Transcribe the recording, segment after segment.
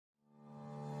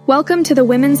Welcome to the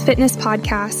Women's Fitness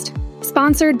Podcast,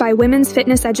 sponsored by Women's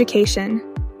Fitness Education.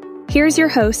 Here's your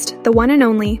host, the one and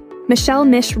only, Michelle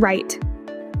Mish Wright.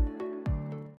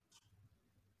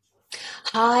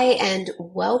 Hi, and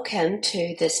welcome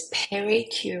to this Peri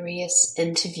Curious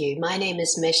interview. My name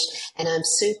is Mish, and I'm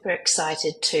super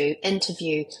excited to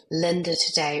interview Linda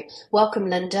today. Welcome,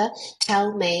 Linda.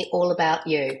 Tell me all about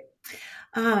you.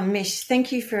 Mish,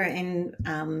 thank you for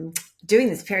doing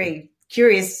this Peri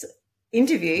Curious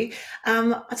interview.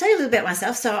 I'll tell you a little bit about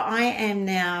myself. So I am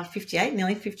now 58,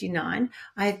 nearly 59.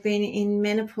 I've been in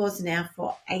menopause now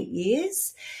for 8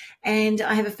 years. And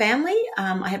I have a family.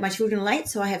 I had my children late,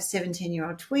 so I have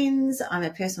 17-year-old twins. I'm a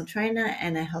personal trainer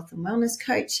and a health and wellness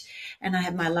coach. And I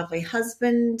have my lovely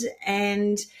husband.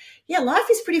 And yeah, life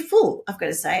is pretty full, I've got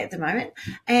to say, at the moment.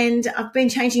 And I've been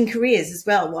changing careers as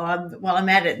well while I'm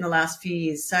at it in the last few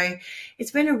years. So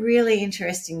it's been a really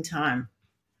interesting time.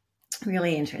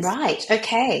 Really interesting. Right.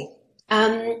 Okay.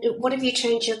 What have you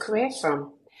changed your career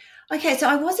from? Okay, so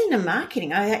I was into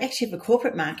marketing. I actually have a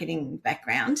corporate marketing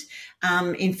background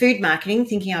in food marketing,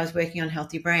 thinking I was working on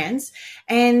healthy brands.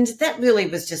 And that really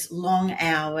was just long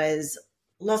hours,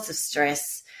 lots of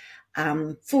stress,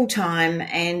 full time.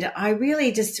 And I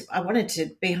wanted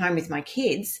to be home with my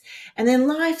kids. And then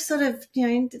life sort of,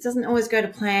 it doesn't always go to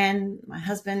plan. My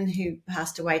husband, who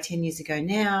passed away 10 years ago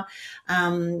now,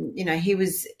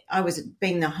 I was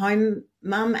being the home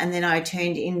mum, and then I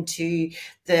turned into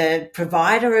the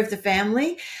provider of the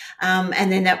family, and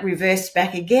then that reversed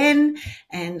back again.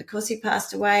 And of course, he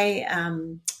passed away.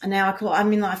 And now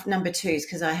I'm in life number twos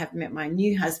because I have met my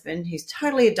new husband, who's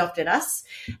totally adopted us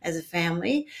as a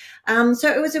family.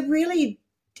 So it was a really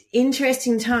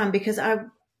interesting time because there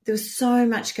was so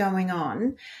much going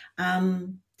on.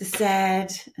 The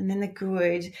sad and then the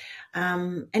good,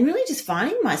 and really just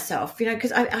finding myself,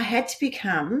 because I had to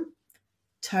become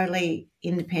totally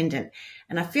independent.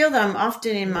 And I feel that I'm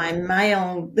often in my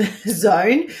male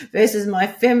zone versus my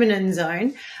feminine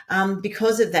zone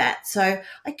because of that. So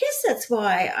I guess that's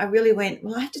why I really went,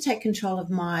 well, I have to take control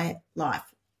of my life.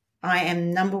 I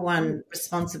am number one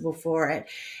responsible for it.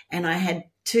 And I had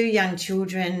 2 young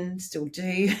children, still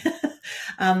do,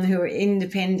 who are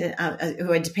independent,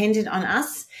 who are dependent on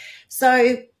us.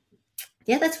 So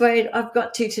yeah, that's where I've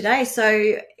got to today.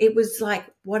 So it was like,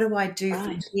 what do I do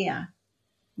from here?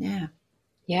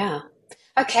 Yeah.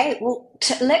 Okay, well,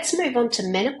 let's move on to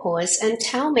menopause and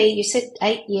tell me, you said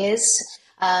 8 years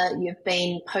you've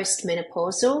been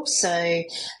postmenopausal, so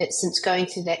it's since going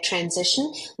through that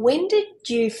transition. When did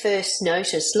you first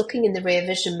notice, looking in the rear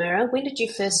vision mirror, when did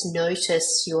you first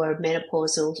notice your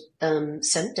menopausal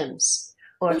symptoms?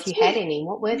 Or if you had any,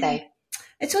 what were they?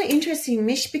 It's really interesting,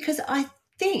 Mish, because I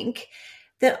think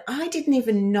that I didn't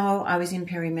even know I was in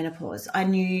perimenopause. I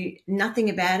knew nothing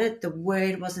about it. The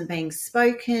word wasn't being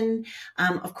spoken.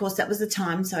 Of course, that was the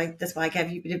time, so that's why I gave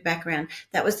you a bit of background.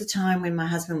 That was the time when my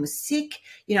husband was sick,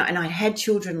 and I had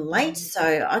children late,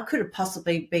 so I could have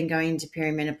possibly been going into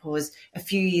perimenopause a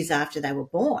few years after they were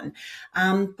born.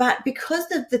 But because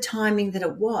of the timing that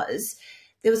it was,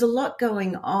 there was a lot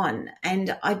going on,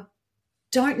 and I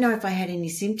don't know if I had any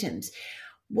symptoms.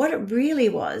 What it really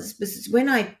was when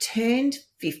I turned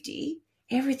 50,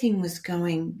 everything was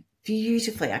going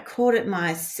beautifully. I called it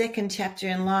my second chapter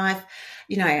in life.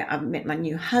 I met my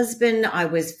new husband. I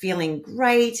was feeling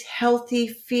great, healthy,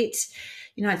 fit.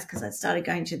 It's because I started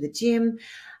going to the gym.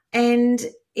 And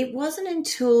it wasn't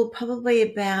until probably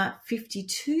about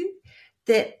 52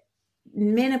 that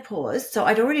menopause, so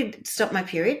I'd already stopped my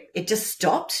period. It just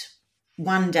stopped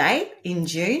one day in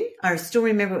June. I still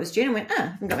remember it was June. I went, I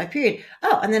haven't got my period.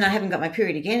 And then I haven't got my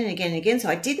period again and again and again. So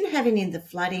I didn't have any of the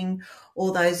flooding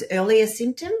or those earlier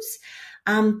symptoms,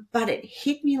 but it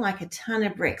hit me like a ton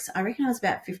of bricks. I reckon I was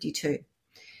about 52.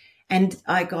 And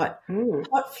I got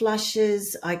hot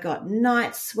flushes, I got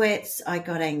night sweats, I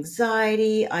got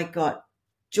anxiety, I got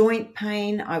joint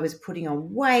pain, I was putting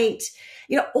on weight.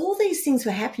 All these things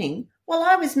were happening while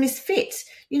I was misfit.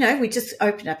 We just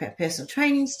opened up our personal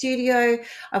training studio.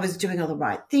 I was doing all the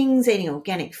right things, eating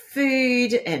organic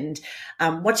food and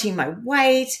watching my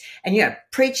weight and,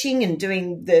 preaching and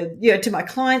doing to my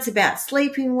clients about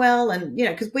sleeping well. And,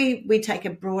 because we take a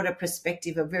broader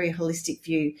perspective, a very holistic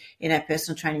view in our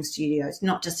personal training studios,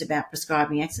 not just about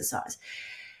prescribing exercise.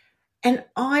 And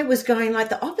I was going like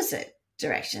the opposite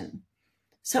direction.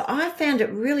 So I found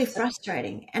it really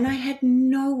frustrating, and I had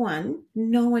no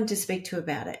one to speak to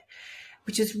about it,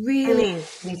 which was really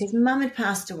because Mum had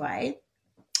passed away,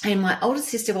 and my older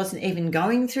sister wasn't even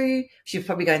going through. She was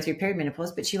probably going through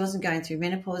perimenopause, but she wasn't going through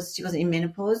menopause. She wasn't in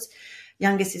menopause.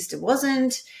 Younger sister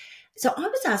wasn't. So I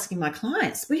was asking my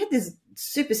clients, we had this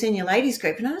super senior ladies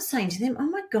group, and I was saying to them, oh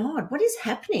my God, what is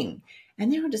happening?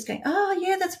 And they were just going, oh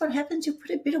yeah, that's what happens. You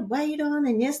put a bit of weight on,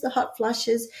 and yes, the hot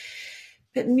flushes.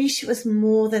 But Mish was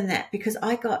more than that, because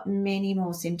I got many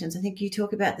more symptoms. I think you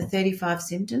talk about the 35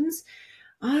 symptoms.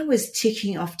 I was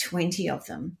ticking off 20 of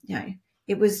them.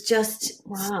 It was just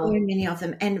so many of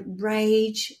them. And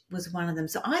rage was one of them.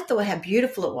 So I thought how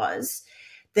beautiful it was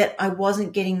that I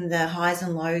wasn't getting the highs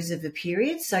and lows of a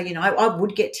period. So, I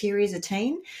would get teary as a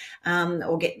teen,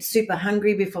 or get super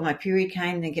hungry before my period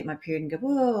came, then get my period and go,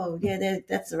 whoa, yeah,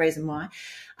 that's the reason why.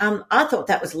 I thought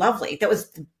that was lovely. That was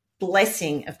the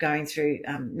blessing of going through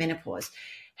menopause.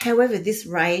 However, this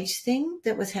rage thing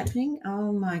that was happening,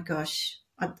 oh my gosh,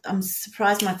 I'm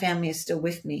surprised my family is still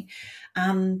with me,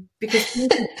 because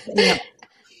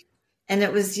and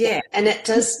it was, and it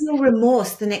does feel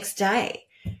remorse the next day,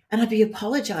 and I'd be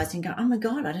apologizing, going, oh my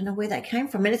God, I don't know where that came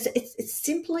from. And it's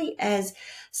simply as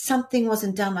something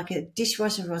wasn't done, like a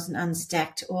dishwasher wasn't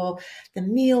unstacked, or the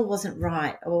meal wasn't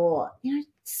right, or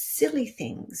silly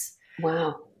things.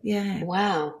 Wow. Yeah.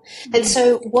 Wow. And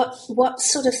so what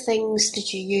sort of things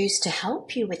did you use to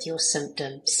help you with your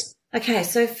symptoms? Okay,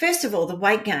 so first of all, the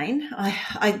weight gain,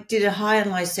 I did a high and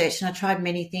low search, and I tried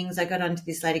many things. I got onto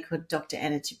this lady called Dr.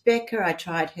 Anna Becker. I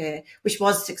tried her, which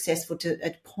was successful to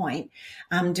a point,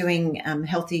 doing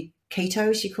healthy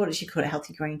keto, she called it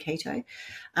healthy green keto.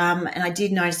 And I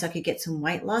did notice I could get some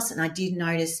weight loss, and I did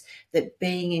notice that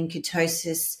being in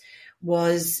ketosis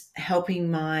was helping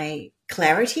my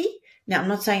clarity. Now, I'm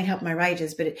not saying it helped my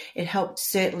rages, but it helped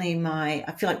certainly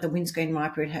I feel like the windscreen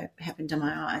wiper had happened to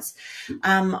my eyes.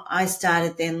 I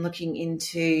started then looking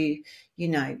into,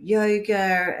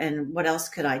 yoga and what else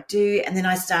could I do. And then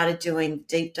I started doing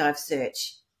deep dive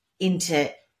search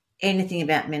into anything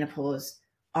about menopause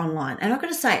online. And I've got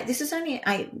to say, this is only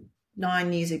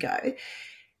 8-9 years ago.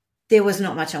 There was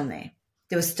not much on there.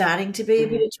 There was starting to be a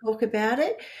bit of talk about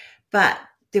it, but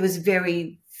there was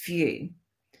very few.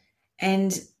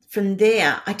 And from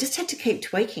there, I just had to keep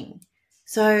tweaking.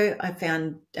 So I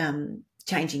found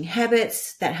changing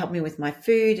habits that helped me with my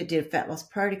food. I did a fat loss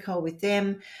protocol with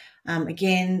them.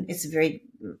 Again, they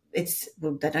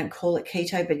don't call it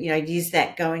keto, but it is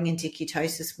that going into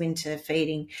ketosis, winter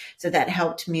feeding. So that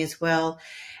helped me as well.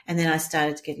 And then I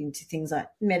started to get into things like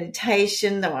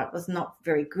meditation, though I was not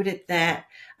very good at that.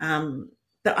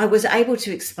 But I was able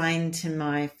to explain to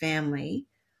my family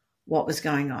what was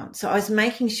going on. So I was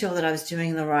making sure that I was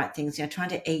doing the right things, trying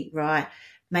to eat right,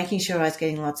 making sure I was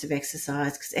getting lots of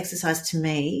exercise, because exercise to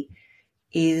me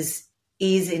is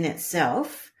in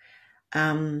itself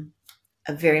a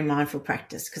very mindful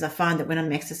practice, because I find that when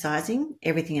I'm exercising,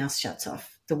 everything else shuts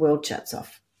off. The world shuts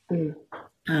off. So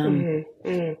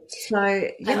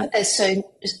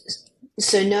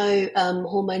no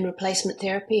hormone replacement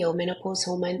therapy or menopause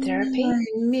hormone therapy? No,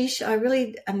 Mish, I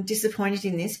really am disappointed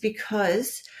in this,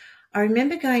 because I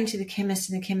remember going to the chemist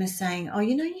and the chemist saying, oh,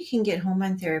 you can get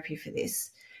hormone therapy for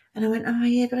this. And I went, oh,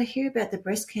 yeah, but I hear about the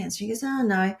breast cancer. He goes, oh,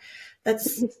 no,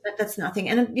 that's nothing.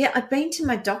 And, I'd been to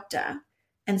my doctor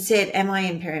and said, am I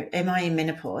in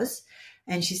menopause?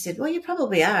 And she said, well, you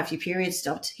probably are if your period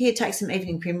stopped. Here, take some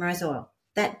evening primrose oil.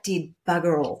 That did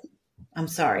bugger all. I'm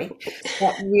sorry.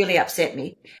 That really upset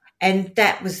me. And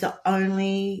that was the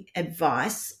only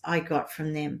advice I got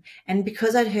from them. And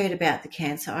because I'd heard about the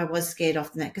cancer, I was scared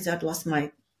off that, because I'd lost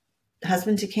my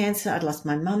husband to cancer. I'd lost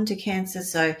my mum to cancer.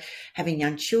 So having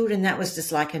young children, that was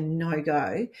just like a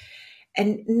no-go.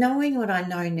 And knowing what I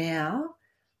know now,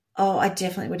 I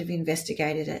definitely would have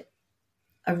investigated it.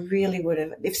 I really would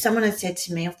have. If someone had said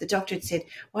to me, if the doctor had said,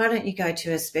 why don't you go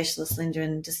to a specialist, Linda,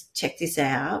 and just check this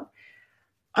out,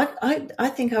 I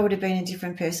think I would have been a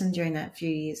different person during that few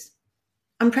years.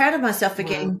 I'm proud of myself for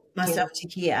getting myself to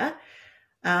here,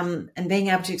 and being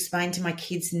able to explain to my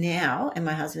kids now and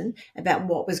my husband about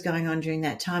what was going on during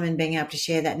that time, and being able to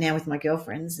share that now with my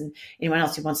girlfriends and anyone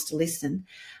else who wants to listen.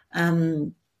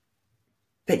 But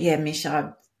yeah, Mish,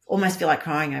 I almost feel like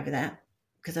crying over that,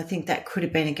 because I think that could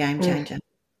have been a game changer.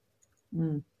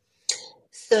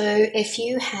 So if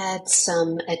you had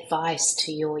some advice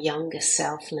to your younger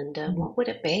self, Linda, what would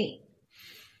it be?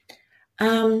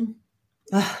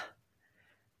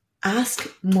 Ask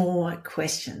more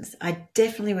questions. I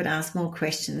definitely would ask more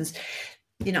questions.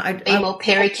 Be more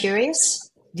Peri curious?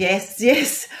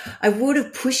 Yes. I would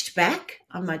have pushed back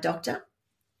on my doctor,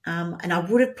 and I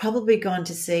would have probably gone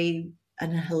to see a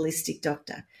holistic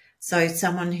doctor. So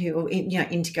someone who,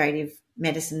 integrative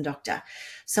medicine doctor,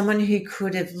 someone who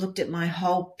could have looked at my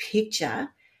whole picture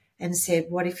and said,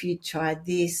 what if you tried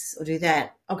this or do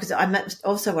that? Because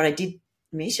also what I did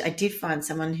Mish, I did find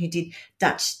someone who did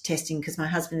Dutch testing, because my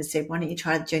husband had said, why don't you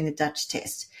try doing the Dutch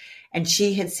test? And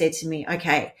she had said to me,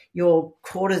 okay, your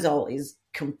cortisol is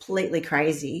completely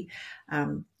crazy.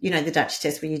 The Dutch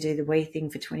test where you do the wee thing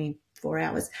for 24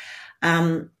 hours.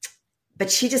 But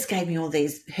she just gave me all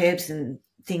these herbs and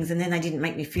things, and then they didn't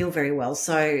make me feel very well.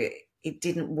 So it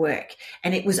didn't work.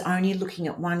 And it was only looking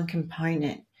at one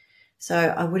component. So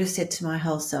I would have said to my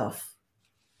whole self,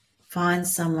 find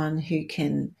someone who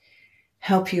can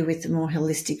help you with a more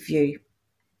holistic view.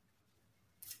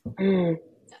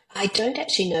 I don't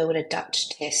actually know what a Dutch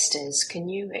test is. Can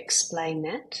you explain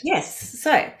that? Yes.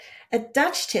 So a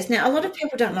Dutch test. Now, a lot of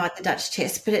people don't like the Dutch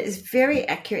test, but it is very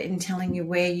accurate in telling you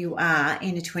where you are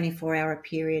in a 24-hour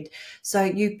period. So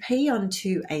you pee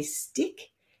onto a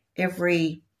stick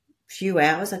every few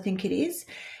hours, I think it is,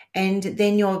 and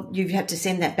then you have to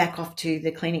send that back off to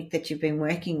the clinic that you've been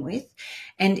working with,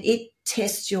 and it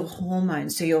tests your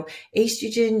hormones. So your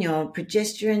estrogen, your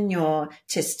progesterone, your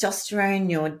testosterone,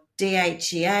 your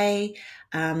DHEA,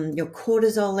 your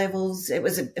cortisol levels. It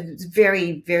was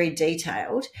very, very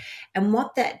detailed. And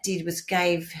what that did was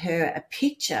gave her a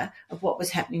picture of what was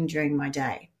happening during my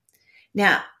day.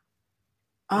 Now,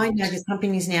 I know there's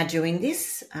companies now doing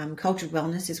this. Cultured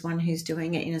Wellness is one who's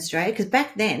doing it in Australia, because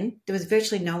back then there was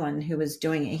virtually no one who was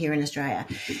doing it here in Australia.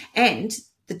 And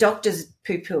the doctors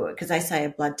poo-poo it because they say a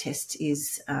blood test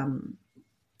is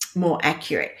more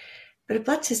accurate. But a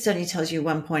blood test only tells you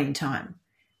one point in time,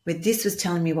 where this was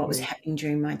telling me what was happening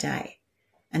during my day.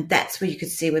 And that's where you could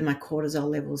see where my cortisol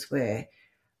levels were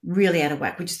really out of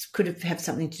whack, which could have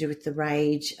something to do with the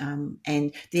rage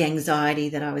and the anxiety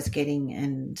that I was getting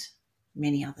and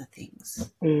many other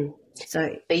things.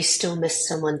 So, but you still miss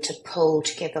someone to pull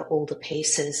together all the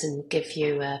pieces and give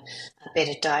you a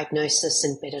better diagnosis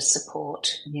and better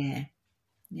support. Yeah.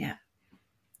 Yeah.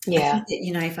 I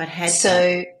think that, if I'd had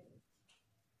sorry,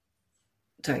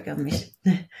 go on, Mish.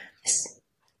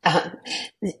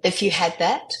 If you had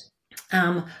that,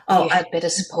 you had better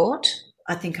support,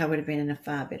 I think I would have been in a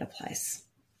far better place.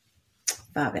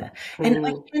 Far better. And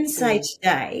I can say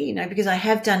today, because I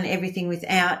have done everything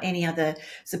without any other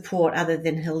support other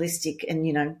than holistic,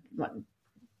 and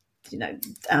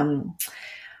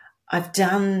I've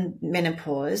done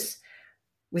menopause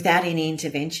without any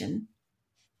intervention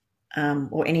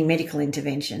or any medical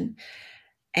intervention,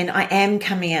 and I am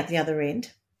coming out the other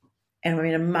end, and I'm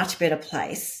in a much better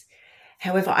place.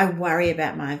 However, I worry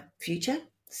about my future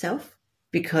self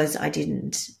because I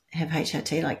didn't have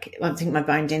HRT. Like, I think my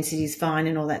bone density is fine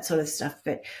and all that sort of stuff,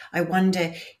 but I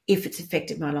wonder if it's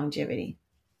affected my longevity.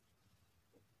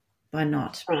 Why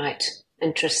not? Right.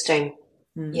 Interesting.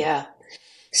 Yeah.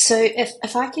 So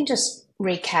if I can just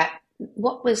recap,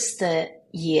 what was the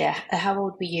year? How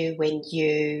old were you when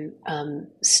you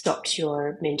stopped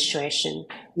your menstruation?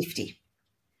 50.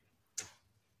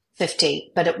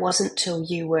 50, but it wasn't till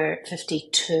you were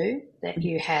 52 that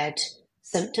you had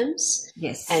symptoms?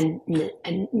 Yes. And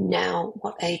now,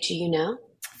 what age are you now?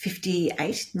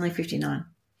 58, nearly 59.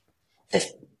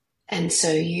 And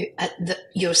so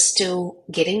you're still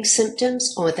getting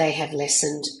symptoms, or they have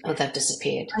lessened, or they've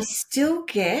disappeared? I still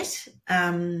get,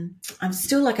 I'm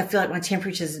still I feel like my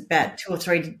temperature is about 2 or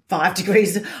 5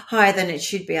 degrees higher than it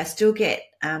should be. I still get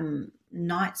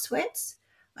night sweats.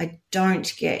 I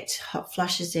don't get hot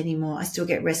flushes anymore. I still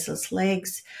get restless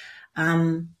legs.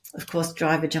 Of course,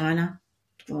 dry vagina.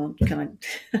 Well,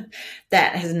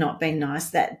 that has not been nice.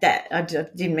 That I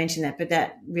didn't mention that, but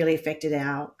that really affected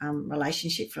our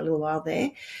relationship for a little while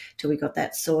there till we got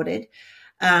that sorted.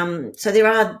 So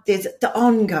there's the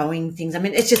ongoing things. I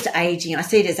mean, it's just aging. I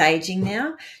see it as aging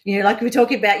now. Like we were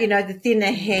talking about, the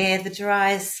thinner hair, the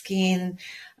dry skin,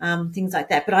 things like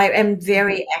that. But I am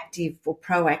very active or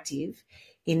proactive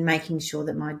in making sure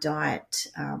that my diet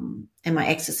and my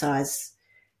exercise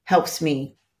helps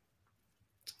me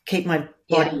keep my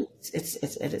body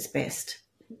at its best.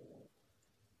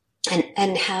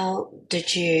 And how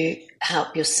did you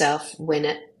help yourself when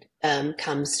it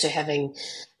comes to having,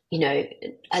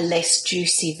 a less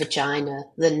juicy vagina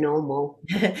than normal?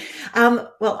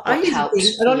 Well,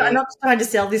 I'm not trying to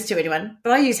sell this to anyone,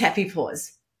 but I use Happy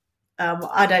Paws.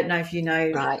 I don't know if you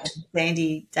know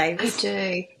Sandy Davis. I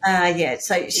do. Yeah,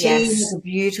 so she has a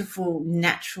beautiful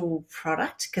natural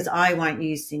product, because I won't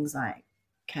use things like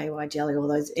KY jelly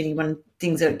or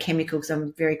things that are chemicals.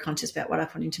 I'm very conscious about what I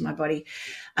put into my body.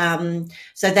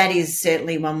 So that is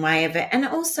certainly one way of it. And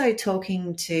also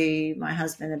talking to my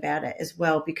husband about it as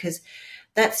well, because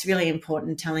that's really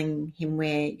important, telling him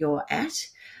where you're at,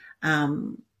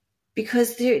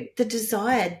 because the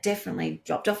desire definitely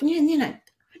dropped off. And, I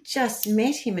just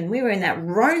met him and we were in that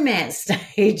romance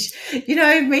stage,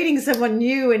 meeting someone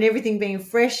new and everything being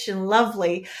fresh and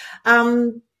lovely.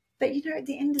 But, at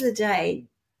the end of the day,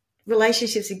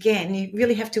 relationships, again, you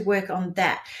really have to work on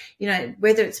that,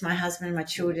 whether it's my husband, my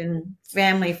children,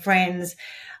 family, friends.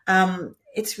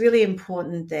 It's really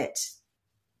important that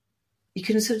you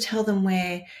can sort of tell them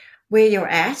where you're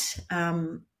at.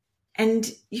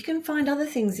 And you can find other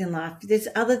things in life. There's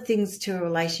other things to a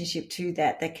relationship too,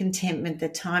 that contentment, the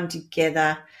time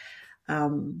together,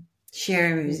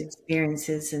 sharing his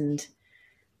experiences. And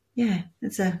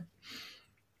it's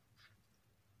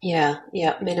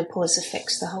menopause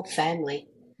affects the whole family,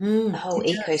 the whole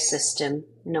ecosystem,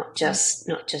 not just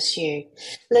you.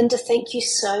 Linda, thank you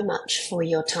so much for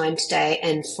your time today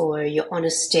and for your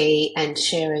honesty and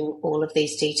sharing all of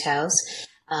these details.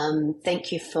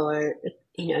 Thank you for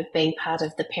being part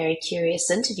of the Peri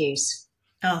Curious interviews.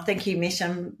 Oh, thank you, Mish.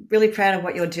 I'm really proud of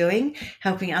what you're doing,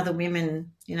 helping other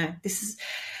women. This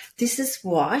is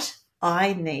what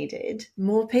I needed.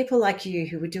 More people like you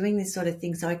who were doing this sort of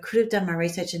thing, so I could have done my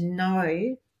research and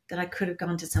know that I could have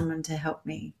gone to someone to help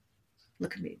me.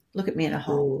 Look at me in a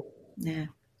hole. Yeah.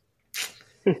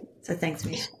 So thanks,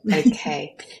 Mish.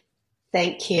 Okay.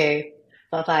 Thank you.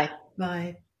 Bye-bye.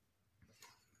 Bye.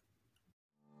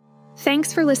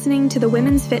 Thanks for listening to the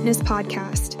Women's Fitness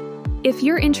Podcast. If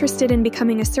you're interested in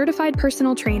becoming a certified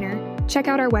personal trainer, check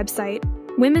out our website,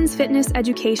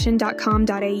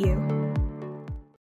 womensfitnesseducation.com.au.